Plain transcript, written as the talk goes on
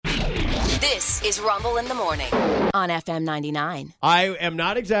This is Rumble in the Morning on FM 99. I am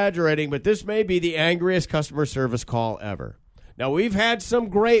not exaggerating, but this may be the angriest customer service call ever. Now, we've had some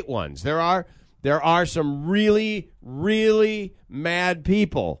great ones. There are some really, really mad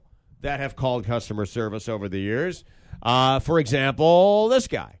people that have called customer service over the years. For example, this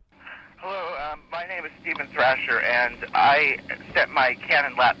guy. Hello, my name is Stephen Thrasher, and I set my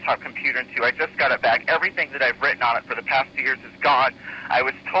Canon laptop computer into. I just got it back. Everything that I've written on it for the past 2 years is gone. I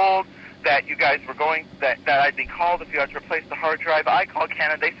was told that you guys were going, that I'd be called if you had to replace the hard drive. I called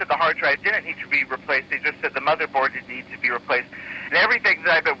Canon. They said the hard drive didn't need to be replaced. They just said the motherboard didn't need to be replaced. And everything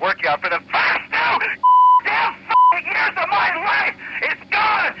that I've been working on for the past damn years of my life is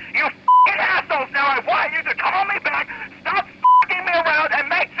gone. You assholes. Now I want you to call me back. Stop me around and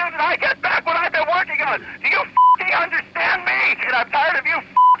make sure that I get back what I've been working on. Do you understand me? And I'm tired of you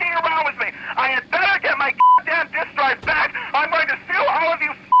around with me. I had better get my damn disk drive back. I'm going to sue all of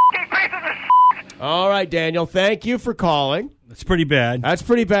you pieces of shit. All right, Daniel, thank you for calling. That's pretty bad. That's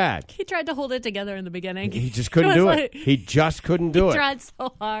pretty bad. He tried to hold it together in the beginning. He just couldn't do it. He just couldn't do it. He tried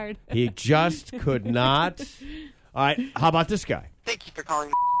so hard. He just could not. All right, how about this guy? Thank you for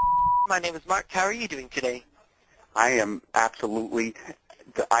calling. My name is Mark. How are you doing today? I am absolutely,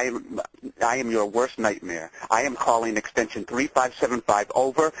 I am your worst nightmare. I am calling extension 3575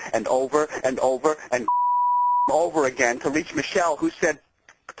 over and over and over and over again to reach Michelle, who said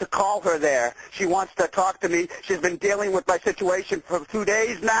to call her there. She wants to talk to me. She's been dealing with my situation for 2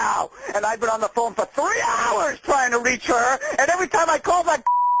 days now, and I've been on the phone for 3 hours trying to reach her, and every time I call that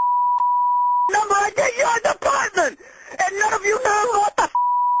number, I get your department, and none of you know what the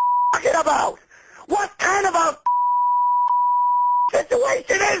talking about. What kind of a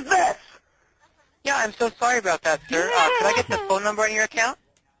situation is this? Yeah, I'm so sorry about that, sir. Could I get the phone number on your account?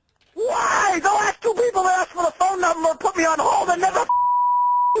 Why? The last two people that asked for the phone number put me on hold and never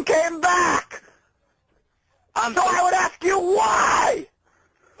came back. So I would ask you why.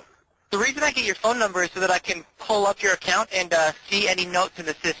 The reason I get your phone number is so that I can pull up your account and see any notes in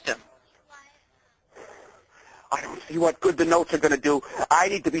the system. I don't see what good the notes are going to do. I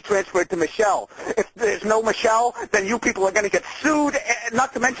need to be transferred to Michelle. If there's no Michelle, then you people are going to get sued.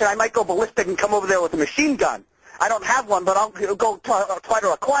 Not to mention, I might go ballistic and come over there with a machine gun. I don't have one, but I'll go try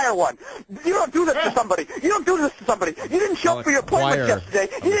to acquire one. You don't do this to somebody. You don't do this to somebody. You didn't show up for your appointment yesterday.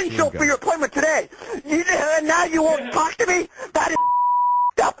 You didn't show up for your appointment today. And now you won't talk to me? That is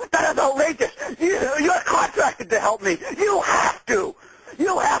up. That is outrageous. You're contracted to help me. You have to.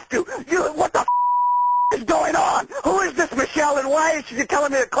 You have to. What the is going on? Who is this Michelle, and why is she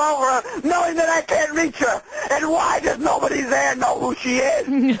telling me to call her knowing that I can't reach her? And why does nobody there know who she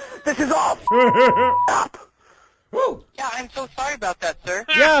is? This is all up. Woo. Yeah, I'm so sorry about that, sir.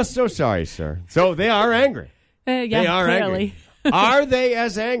 Yeah, so sorry, sir. So they are angry. Yeah, they are clearly. angry. Are they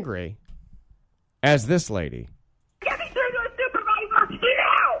as angry as this lady? Get me through to a supervisor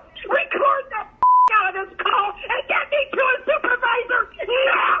now! Record the out of this call and get me to a supervisor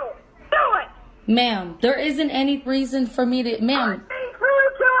now! Do it! Ma'am, there isn't any reason for me to... Ma'am. Get me through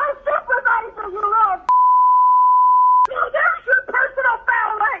to a supervisor, you little Now there's your personal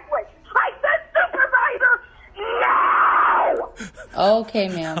foul language! I said supervisor now! Okay,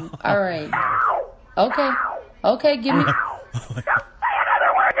 ma'am. All right. Now! Okay. Okay, give me... Now! Don't say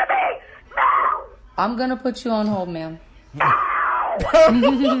another word to me! Now! I'm going to put you on hold, ma'am.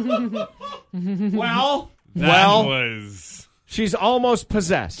 Well, she's almost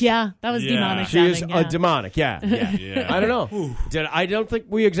possessed. Yeah, that was demonic. She is sounding, demonic. Yeah. I don't know. I don't think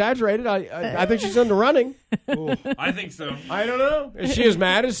we exaggerated. I think she's under running. I think so. I don't know. Is she as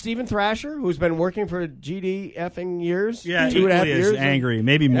mad as Stephen Thrasher, who's been working for GD effing years? Yeah, 2.5 years. Angry,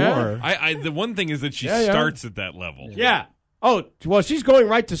 maybe more. The one thing is that she starts at that level. Yeah. Oh, well, she's going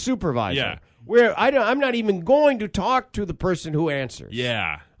right to supervisor. Yeah. Where I'm not even going to talk to the person who answers.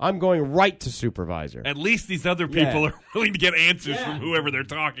 Yeah. I'm going right to supervisor. At least these other people are willing to get answers from whoever they're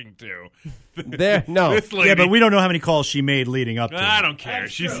talking to. This lady, yeah, but we don't know how many calls she made leading up to it. I don't care.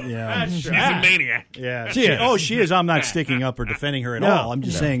 She's a maniac. Yeah. She is. I'm not sticking up or defending her at all. I'm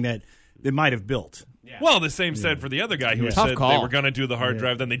just saying that it might have built. Yeah. Well, the same said for the other guy who said they were going to do the hard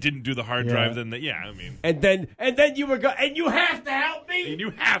drive, then they didn't do the hard drive, then and then you were and you have to help me. And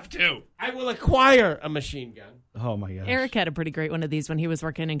you have to. I will acquire a machine gun. Oh my gosh. Eric had a pretty great one of these when he was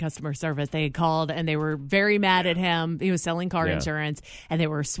working in customer service. They had called and they were very mad at him. He was selling car insurance and they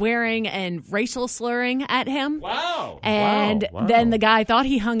were swearing and racial slurring at him. Wow. And Wow. then the guy thought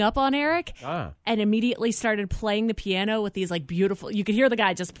he hung up on Eric and immediately started playing the piano with these like beautiful, you could hear the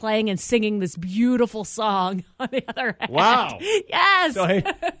guy just playing and singing this beautiful song on the other end. Wow. Yes.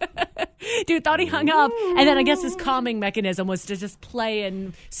 Dude thought he hung up, and then I guess his calming mechanism was to just play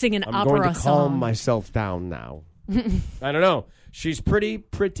and sing an opera going to song. calm myself down now. I don't know. She's pretty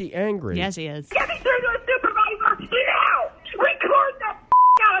angry. Yeah, she is. Get me through to a supervisor now! Record the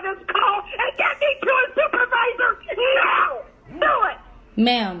out of this call and get me to a supervisor now! Do it!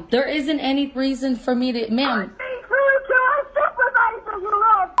 Ma'am, there isn't any reason for me to... Ma'am. Get me through to a supervisor, you little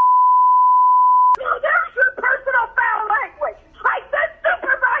Now there's your personal foul language! I said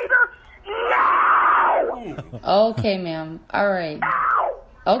supervisor now! Okay, ma'am. All right. Now!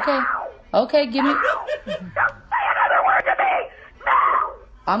 Okay. Okay, give me... Don't say another word to me! Now!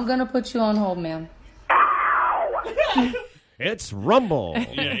 I'm going to put you on hold, ma'am. It's Rumble. Oh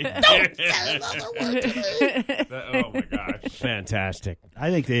my gosh. Fantastic. I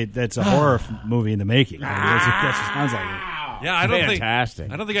think that's a horror movie in the making. I mean, that's what it sounds like. Yeah, I Fantastic.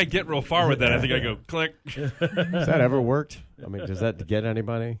 don't think I get real far with that. I think I go click. Has that ever worked? I mean, does that get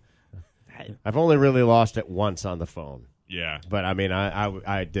anybody? I've only really lost it once on the phone. Yeah. But I mean,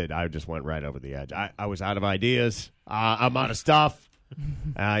 I did. I just went right over the edge. I was out of ideas. I'm out of stuff.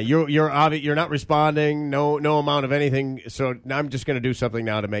 You're not responding. No amount of anything. So I'm just going to do something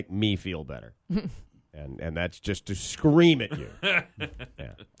now to make me feel better. And that's just to scream at you. Yeah.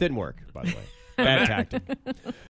 Didn't work, by the way. Bad tactic.